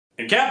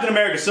Captain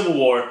America Civil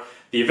War,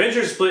 the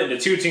Avengers split into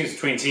two teams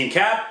between Team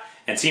Cap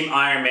and Team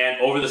Iron Man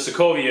over the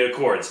Sokovia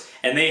Accords.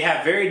 And they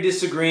have very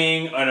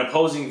disagreeing and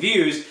opposing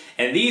views,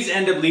 and these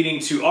end up leading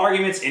to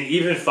arguments and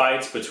even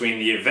fights between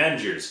the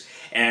Avengers.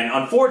 And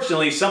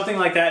unfortunately, something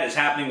like that is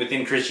happening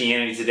within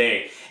Christianity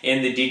today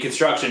in the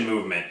deconstruction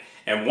movement.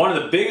 And one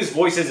of the biggest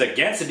voices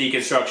against the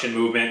deconstruction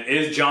movement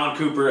is John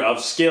Cooper of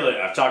Skillet.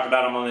 I've talked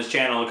about him on this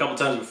channel a couple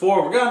times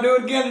before. We're going to do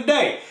it again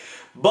today.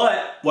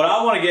 But what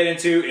I want to get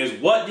into is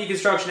what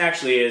deconstruction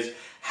actually is,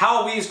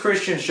 how we as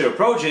Christians should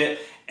approach it,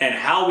 and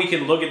how we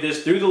can look at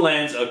this through the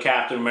lens of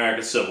Captain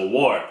America Civil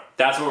War.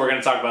 That's what we're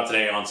going to talk about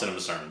today on Cinema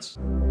Sermons.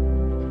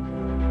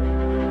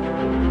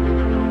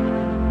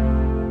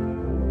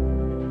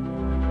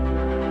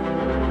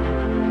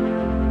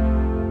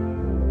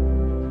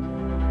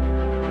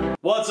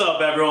 What's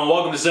up, everyone?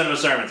 Welcome to Cinema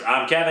Sermons.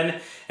 I'm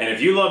Kevin, and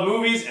if you love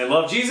movies and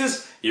love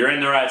Jesus, you're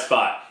in the right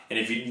spot. And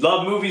if you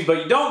love movies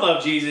but you don't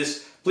love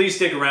Jesus, please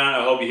stick around.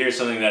 I hope you hear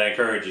something that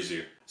encourages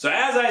you. So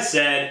as I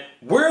said,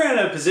 we're in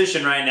a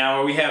position right now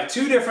where we have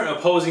two different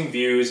opposing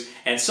views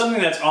and something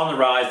that's on the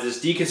rise,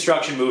 this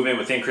deconstruction movement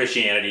within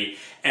Christianity.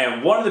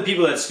 And one of the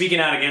people that's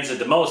speaking out against it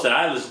the most that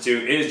I listen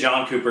to is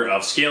John Cooper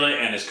of Skillet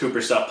and his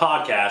Cooper Stuff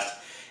podcast.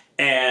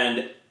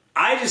 And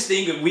I just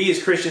think that we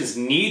as Christians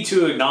need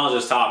to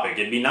acknowledge this topic.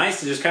 It'd be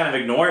nice to just kind of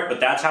ignore it, but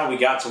that's how we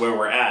got to where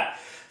we're at.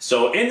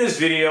 So in this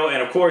video,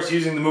 and of course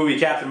using the movie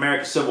Captain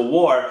America Civil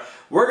War,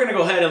 we're going to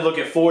go ahead and look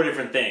at four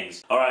different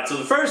things. Alright, so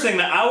the first thing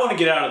that I want to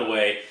get out of the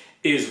way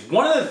is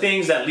one of the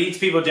things that leads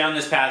people down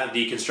this path of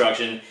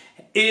deconstruction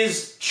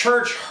is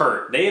church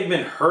hurt. They have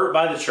been hurt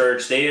by the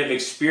church. They have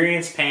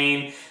experienced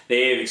pain.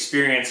 They have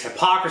experienced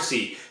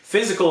hypocrisy,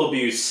 physical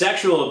abuse,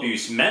 sexual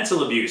abuse,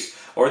 mental abuse.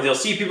 Or they'll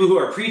see people who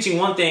are preaching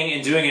one thing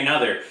and doing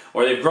another.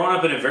 Or they've grown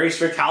up in a very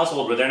strict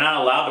household where they're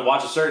not allowed to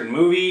watch a certain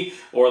movie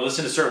or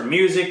listen to certain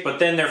music, but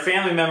then their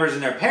family members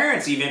and their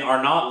parents even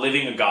are not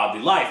living a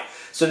godly life.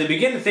 So they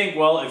begin to think,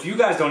 well, if you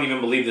guys don't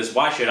even believe this,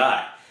 why should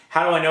I?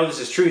 How do I know this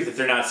is truth if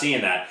they're not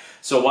seeing that?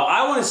 So what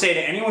I want to say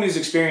to anyone who's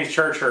experienced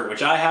church hurt,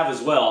 which I have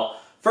as well,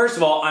 first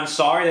of all, I'm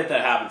sorry that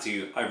that happened to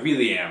you. I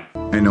really am.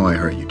 I know I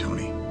hurt you,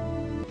 Tony.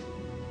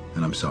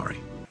 And I'm sorry.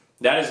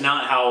 That is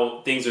not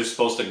how things are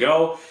supposed to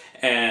go.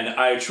 And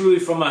I truly,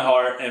 from my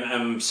heart,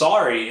 am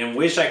sorry and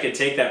wish I could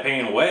take that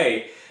pain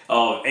away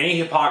of any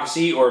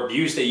hypocrisy or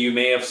abuse that you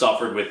may have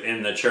suffered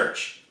within the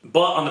church.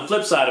 But on the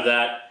flip side of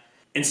that,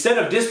 instead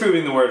of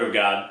disproving the Word of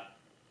God,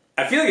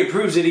 I feel like it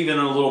proves it even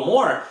a little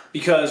more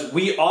because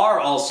we are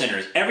all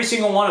sinners. Every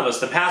single one of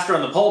us, the pastor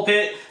on the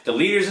pulpit, the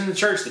leaders in the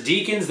church, the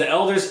deacons, the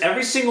elders,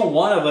 every single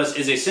one of us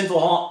is a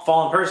sinful,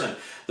 fallen person.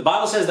 The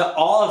Bible says that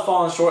all have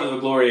fallen short of the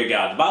glory of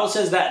God. The Bible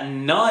says that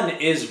none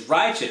is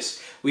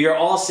righteous. We are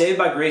all saved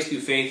by grace through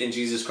faith in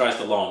Jesus Christ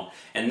alone.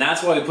 And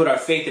that's why we put our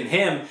faith in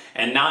Him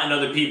and not in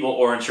other people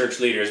or in church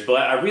leaders.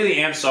 But I really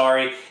am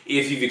sorry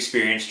if you've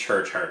experienced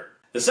church hurt.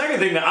 The second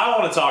thing that I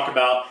want to talk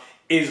about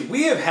is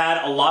we have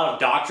had a lot of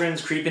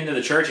doctrines creep into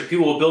the church and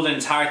people will build an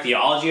entire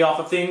theology off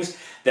of things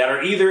that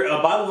are either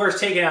a Bible verse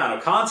taken out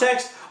of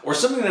context or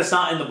something that's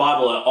not in the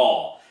Bible at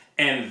all.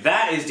 And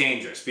that is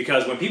dangerous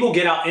because when people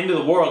get out into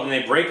the world and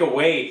they break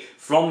away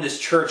from this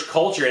church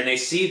culture and they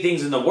see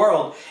things in the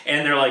world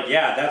and they're like,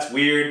 yeah, that's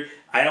weird,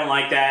 I don't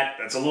like that,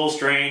 that's a little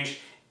strange,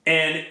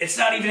 and it's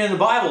not even in the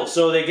Bible.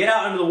 So they get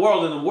out into the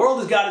world and the world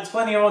has got its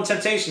plenty of own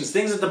temptations,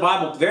 things that the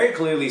Bible very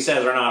clearly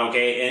says are not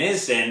okay and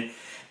is sin,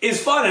 is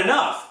fun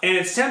enough and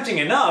it's tempting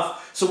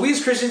enough. So we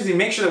as Christians need to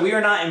make sure that we are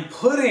not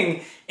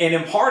inputting and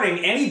imparting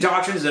any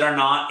doctrines that are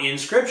not in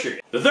Scripture.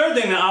 The third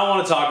thing that I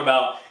want to talk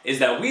about is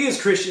that we as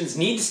Christians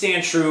need to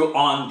stand true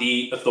on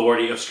the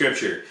authority of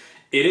Scripture.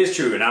 It is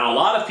true. Now, a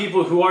lot of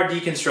people who are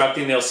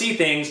deconstructing, they'll see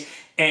things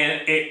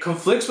and it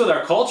conflicts with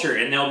our culture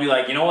and they'll be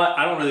like, you know what,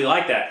 I don't really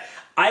like that.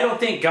 I don't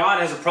think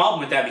God has a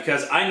problem with that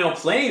because I know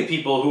plenty of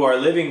people who are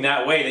living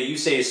that way that you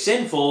say is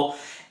sinful,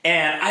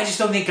 and I just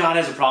don't think God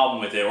has a problem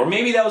with it. Or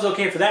maybe that was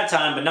okay for that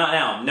time, but not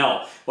now.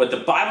 No. What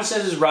the Bible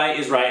says is right,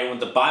 and what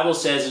the Bible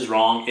says is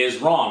wrong, is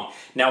wrong.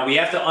 Now, we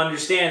have to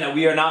understand that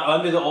we are not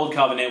under the old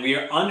covenant. We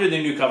are under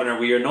the new covenant.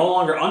 We are no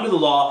longer under the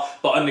law,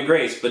 but under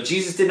grace. But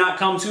Jesus did not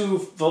come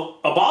to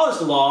abolish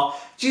the law.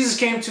 Jesus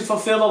came to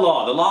fulfill the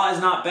law. The law is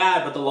not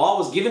bad, but the law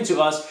was given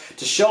to us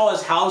to show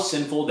us how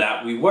sinful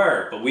that we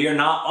were. But we are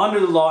not under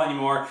the law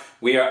anymore.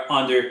 We are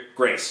under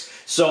grace.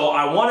 So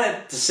I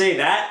wanted to say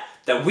that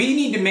we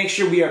need to make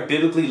sure we are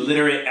biblically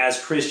literate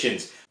as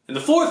Christians. And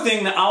the fourth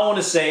thing that I want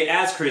to say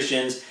as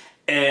Christians,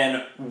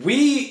 and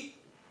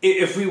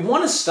if we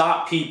want to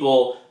stop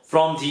people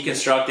from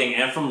deconstructing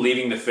and from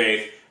leaving the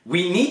faith,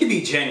 we need to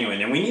be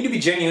genuine. And we need to be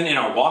genuine in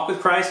our walk with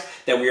Christ,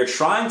 that we are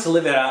trying to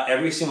live it out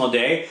every single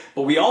day.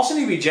 But we also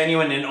need to be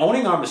genuine in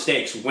owning our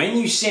mistakes. When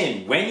you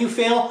sin, when you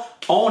fail,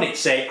 own it.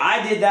 Say,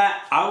 I did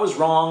that, I was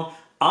wrong,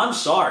 I'm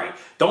sorry.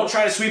 Don't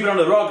try to sweep it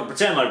under the rug and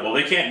pretend like, well,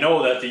 they can't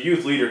know that the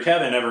youth leader,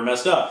 Kevin, ever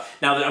messed up.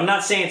 Now, I'm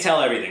not saying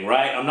tell everything,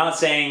 right? I'm not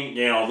saying,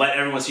 you know, let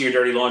everyone see your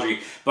dirty laundry.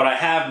 But I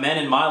have men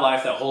in my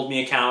life that hold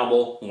me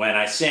accountable when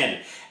I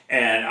sin.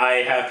 And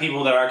I have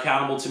people that are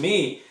accountable to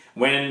me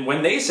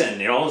when they sin.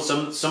 You know,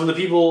 some of the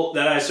people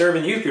that I serve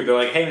in youth group, they're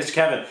like, hey, Mr.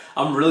 Kevin,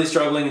 I'm really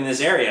struggling in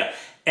this area.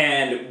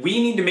 And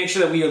we need to make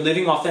sure that we are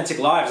living authentic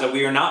lives, that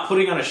we are not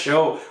putting on a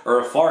show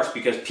or a farce,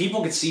 because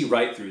people can see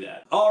right through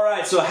that. All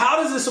right, so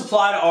how does this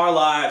apply to our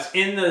lives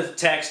in the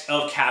text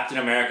of Captain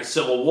America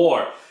Civil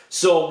War?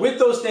 So with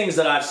those things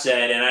that I've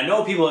said, and I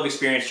know people have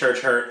experienced church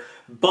hurt,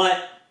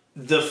 but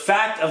the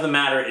fact of the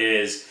matter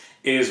is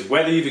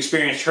whether you've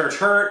experienced church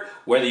hurt,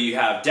 whether you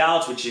have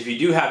doubts, which if you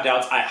do have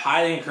doubts, I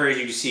highly encourage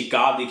you to seek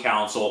godly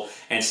counsel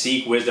and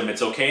seek wisdom.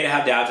 It's okay to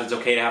have doubts, it's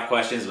okay to have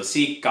questions, but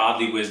seek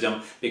godly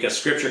wisdom, because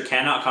Scripture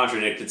cannot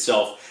contradict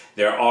itself.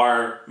 There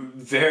are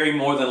very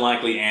more than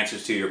likely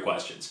answers to your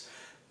questions.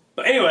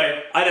 But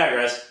anyway, I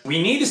digress.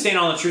 We need to stand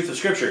on the truth of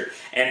Scripture.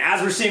 And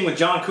as we're seeing with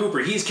John Cooper,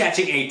 he's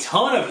catching a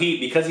ton of heat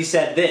because he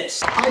said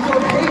this. I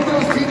don't hate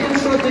those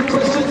deconstructed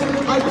Christians.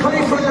 I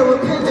pray for their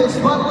repentance.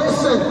 But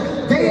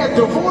listen, they have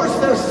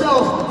divorced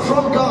themselves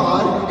from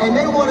God, and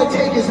they want to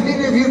take as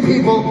many of you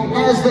people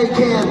as they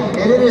can.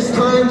 And it is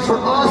time for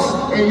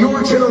us and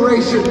your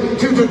generation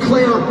to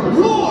declare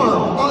war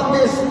on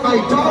this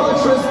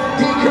idolatrous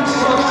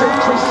deconstruction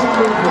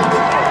Christian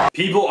movement.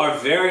 People are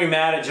very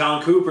mad at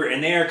John Cooper,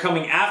 and they are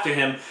coming after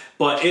him,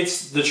 but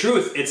it's the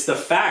truth, it's the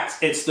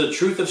facts, it's the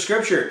truth of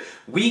Scripture.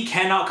 We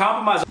cannot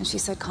compromise. And she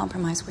said,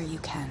 compromise where you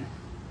can.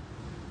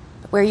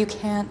 But where you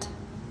can't,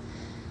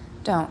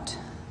 don't.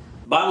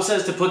 The Bible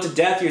says to put to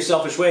death your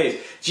selfish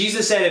ways.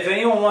 Jesus said, if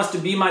anyone wants to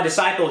be my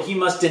disciple, he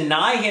must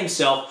deny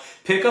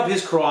himself, pick up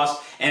his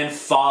cross, and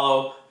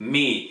follow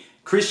me.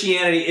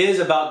 Christianity is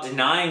about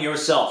denying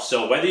yourself.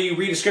 So whether you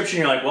read a scripture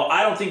and you're like, well,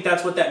 I don't think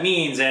that's what that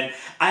means, and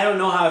I don't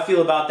know how I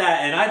feel about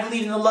that, and I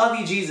believe in the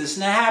lovey Jesus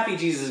and the happy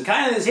Jesus and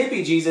kind of this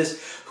hippie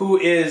Jesus who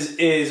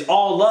is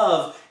all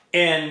love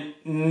and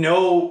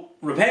no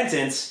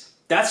repentance,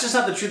 that's just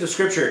not the truth of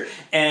Scripture.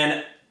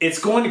 And it's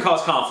going to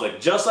cause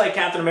conflict, just like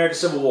Captain America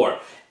Civil War.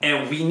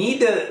 And we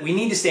need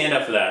to stand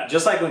up for that.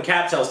 Just like when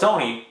Cap tells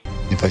Tony,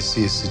 If I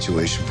see a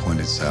situation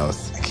pointed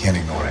south, I can't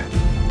ignore it.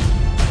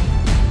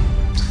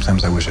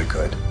 Sometimes I wish I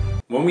could.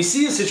 when we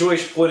see a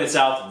situation pointed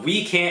south,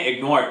 we can't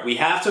ignore it. We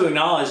have to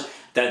acknowledge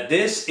that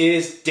this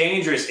is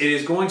dangerous. It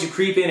is going to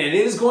creep in, and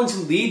it is going to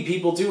lead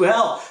people to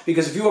hell.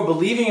 Because if you are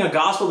believing a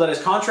gospel that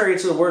is contrary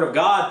to the Word of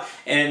God,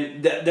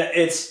 and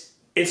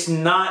it's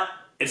not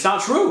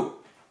true.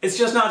 It's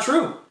just not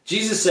true.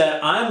 Jesus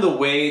said, "I am the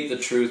way, the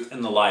truth,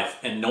 and the life,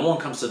 and no one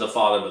comes to the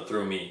Father but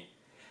through me."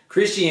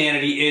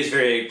 Christianity is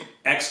very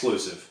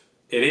exclusive.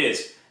 It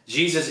is.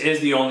 Jesus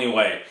is the only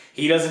way.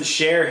 He doesn't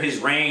share his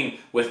reign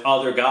with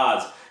other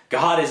gods.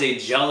 God is a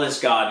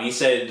jealous God. And he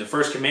said the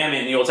first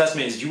commandment in the Old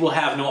Testament is, "You will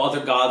have no other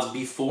gods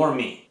before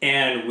me."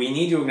 And we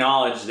need to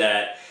acknowledge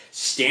that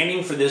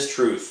standing for this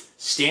truth,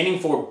 standing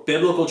for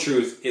biblical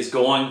truth, is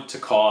going to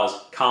cause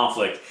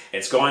conflict.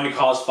 It's going to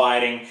cause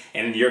fighting,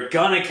 and you're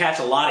going to catch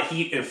a lot of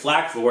heat and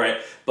flack for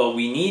it, but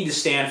we need to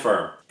stand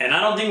firm. And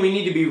I don't think we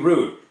need to be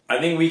rude. I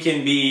think we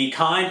can be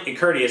kind and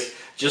courteous,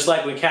 just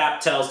like when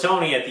Cap tells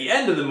Tony at the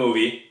end of the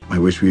movie, I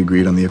wish we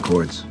agreed on the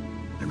accords.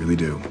 I really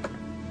do.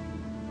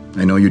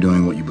 I know you're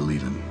doing what you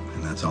believe in,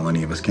 and that's all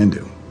any of us can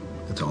do.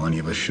 That's all any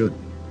of us should.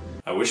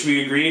 "I wish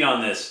we agreed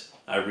on this.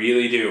 I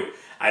really do.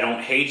 I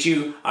don't hate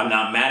you. I'm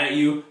not mad at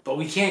you, but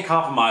we can't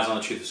compromise on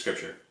the truth of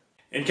Scripture."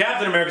 In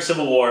Captain America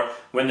Civil War,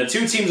 when the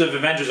two teams of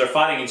Avengers are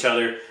fighting each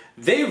other,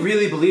 they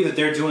really believe that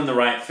they're doing the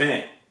right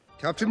thing.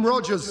 Captain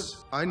Rogers,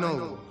 I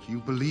know you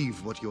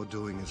believe what you're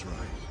doing is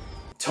right.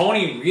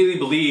 Tony really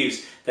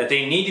believes that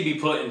they need to be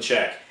put in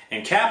check.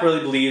 And Cap really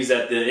believes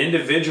that the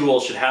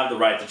individual should have the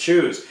right to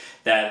choose.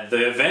 That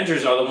the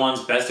Avengers are the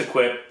ones best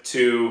equipped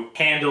to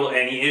handle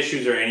any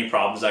issues or any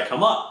problems that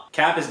come up.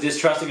 Cap is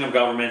distrusting of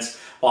governments,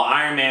 while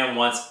Iron Man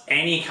wants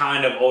any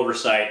kind of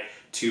oversight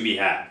to be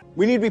had.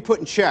 We need to be put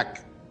in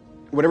check.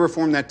 Whatever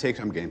form that takes,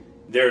 I'm game.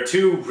 There are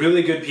two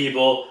really good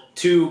people,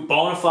 two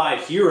bona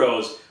fide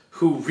heroes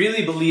who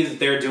really believe that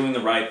they're doing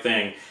the right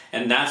thing,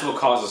 and that's what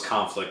causes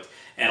conflict.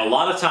 And a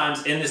lot of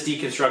times in this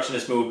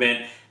deconstructionist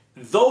movement,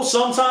 though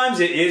sometimes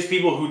it is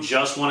people who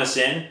just want to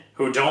sin,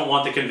 who don't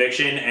want the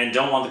conviction and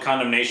don't want the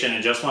condemnation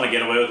and just want to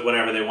get away with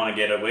whatever they want to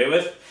get away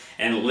with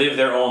and live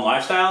their own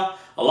lifestyle,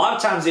 a lot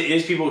of times it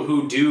is people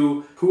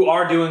who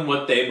are doing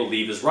what they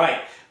believe is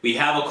right. We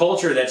have a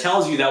culture that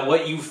tells you that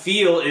what you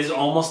feel is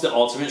almost the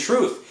ultimate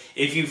truth.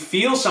 If you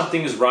feel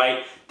something is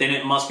right, then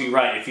it must be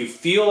right. If you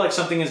feel like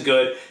something is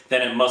good,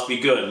 then it must be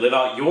good. Live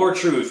out your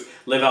truth,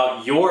 live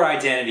out your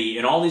identity,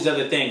 and all these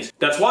other things.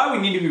 That's why we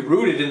need to be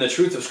rooted in the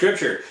truth of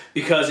Scripture,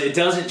 because it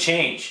doesn't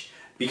change.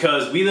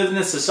 Because we live in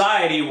a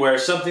society where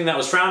something that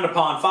was frowned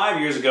upon 5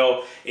 years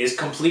ago is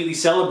completely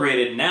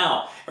celebrated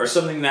now, or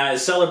something that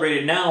is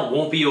celebrated now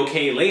won't be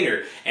okay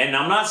later. And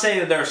I'm not saying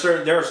that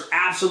there's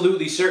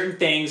absolutely certain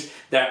things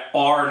that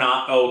are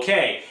not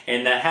okay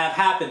and that have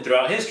happened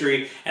throughout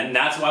history, and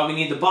that's why we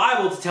need the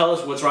Bible to tell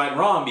us what's right and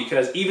wrong,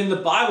 because even the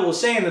Bible is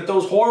saying that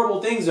those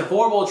horrible things and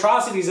horrible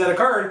atrocities that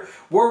occurred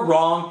were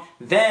wrong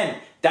then.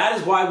 That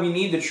is why we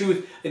need the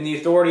truth and the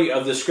authority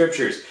of the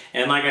Scriptures.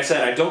 And like I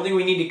said, I don't think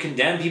we need to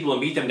condemn people and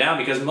beat them down,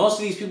 because most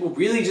of these people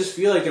really just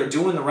feel like they're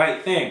doing the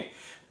right thing.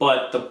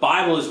 but the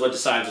Bible is what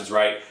decides what's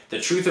right. The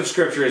truth of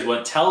Scripture is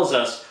what tells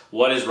us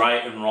what is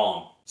right and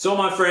wrong. So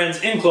my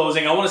friends, in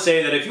closing, I want to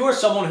say that if you are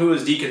someone who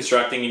is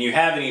deconstructing and you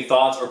have any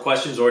thoughts or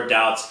questions or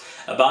doubts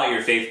about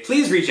your faith,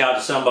 please reach out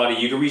to somebody.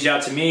 You can reach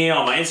out to me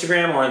on my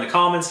Instagram or in the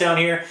comments down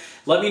here.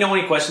 Let me know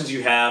any questions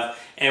you have,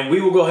 and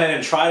we will go ahead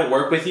and try to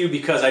work with you,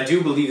 because I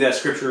do believe that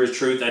Scripture is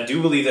truth. I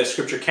do believe that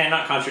Scripture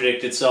cannot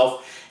contradict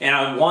itself, and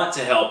I want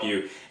to help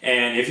you.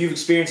 And if you've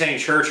experienced any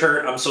church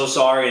hurt, I'm so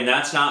sorry, and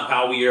that's not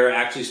how we are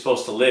actually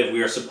supposed to live.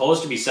 We are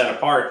supposed to be set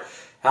apart.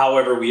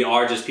 However, we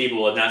are just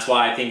people, and that's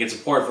why I think it's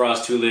important for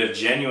us to live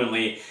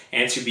genuinely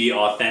and to be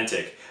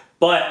authentic.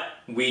 But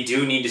we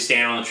do need to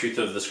stand on the truth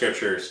of the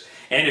Scriptures.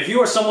 And if you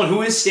are someone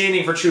who is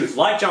standing for truth,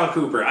 like John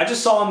Cooper, I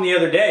just saw him the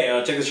other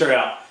day. Check this shirt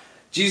out.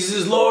 Jesus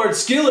is Lord,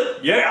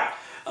 Skillet, yeah.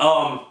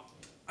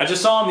 I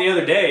just saw him the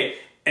other day,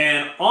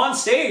 and on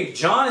stage,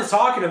 John is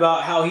talking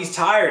about how he's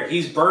tired,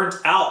 he's burnt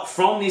out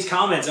from these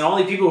comments and all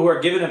these people who are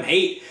giving him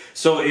hate.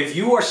 So if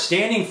you are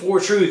standing for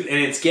truth and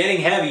it's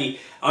getting heavy,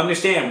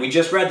 understand, we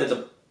just read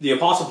that the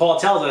Apostle Paul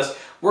tells us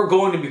we're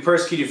going to be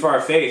persecuted for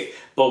our faith,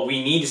 but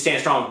we need to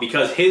stand strong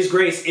because his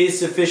grace is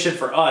sufficient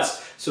for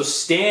us. So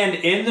stand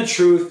in the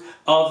truth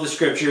of the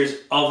Scriptures,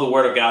 of the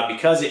Word of God,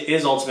 because it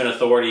is ultimate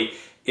authority.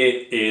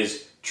 It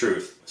is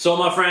truth. So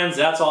my friends,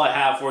 that's all I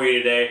have for you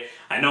today.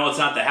 I know it's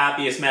not the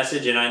happiest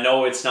message, and I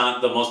know it's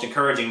not the most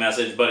encouraging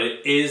message, but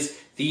it is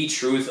the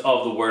truth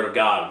of the Word of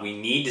God. We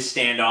need to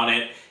stand on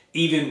it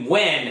even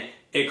when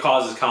it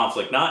causes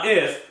conflict. Not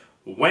if,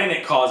 when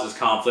it causes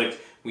conflict.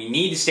 We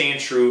need to stand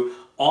true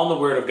on the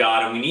Word of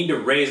God, and we need to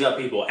raise up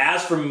people.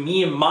 As for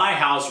me and my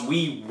house,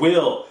 we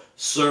will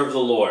serve the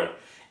Lord.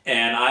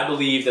 And I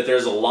believe that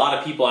there's a lot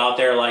of people out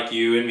there like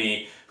you and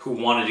me who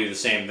want to do the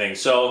same thing.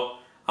 So,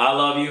 I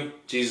love you.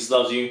 Jesus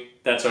loves you.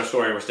 That's our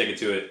story. We're sticking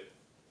to it.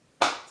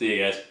 See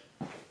you guys.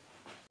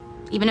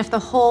 Even if the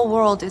whole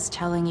world is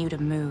telling you to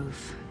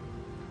move,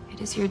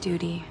 it is your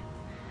duty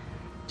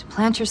to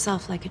plant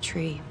yourself like a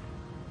tree,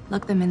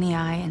 look them in the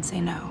eye and say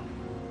no.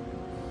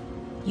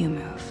 You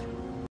move.